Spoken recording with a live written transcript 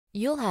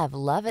You'll have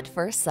love at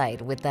first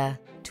sight with the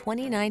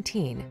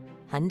 2019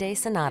 Hyundai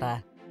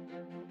Sonata.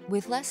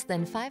 With less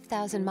than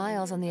 5,000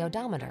 miles on the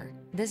odometer,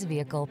 this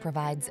vehicle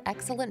provides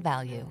excellent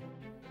value.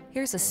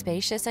 Here's a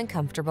spacious and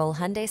comfortable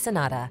Hyundai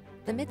Sonata,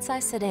 the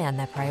midsize sedan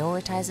that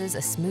prioritizes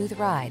a smooth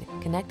ride,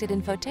 connected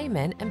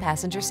infotainment, and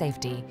passenger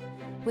safety.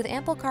 With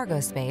ample cargo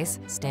space,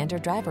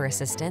 standard driver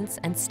assistance,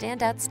 and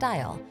standout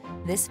style,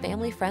 this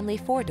family-friendly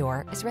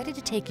four-door is ready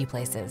to take you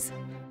places.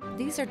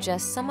 These are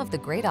just some of the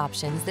great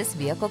options this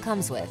vehicle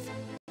comes with: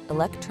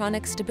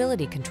 electronic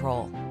stability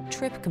control,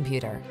 trip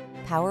computer,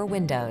 power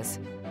windows,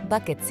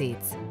 bucket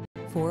seats,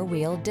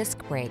 four-wheel disc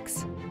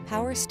brakes,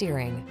 power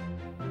steering.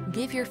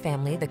 Give your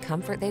family the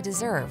comfort they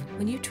deserve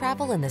when you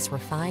travel in this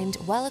refined,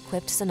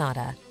 well-equipped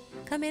Sonata.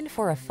 Come in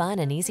for a fun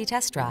and easy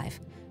test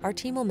drive. Our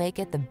team will make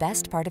it the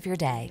best part of your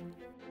day.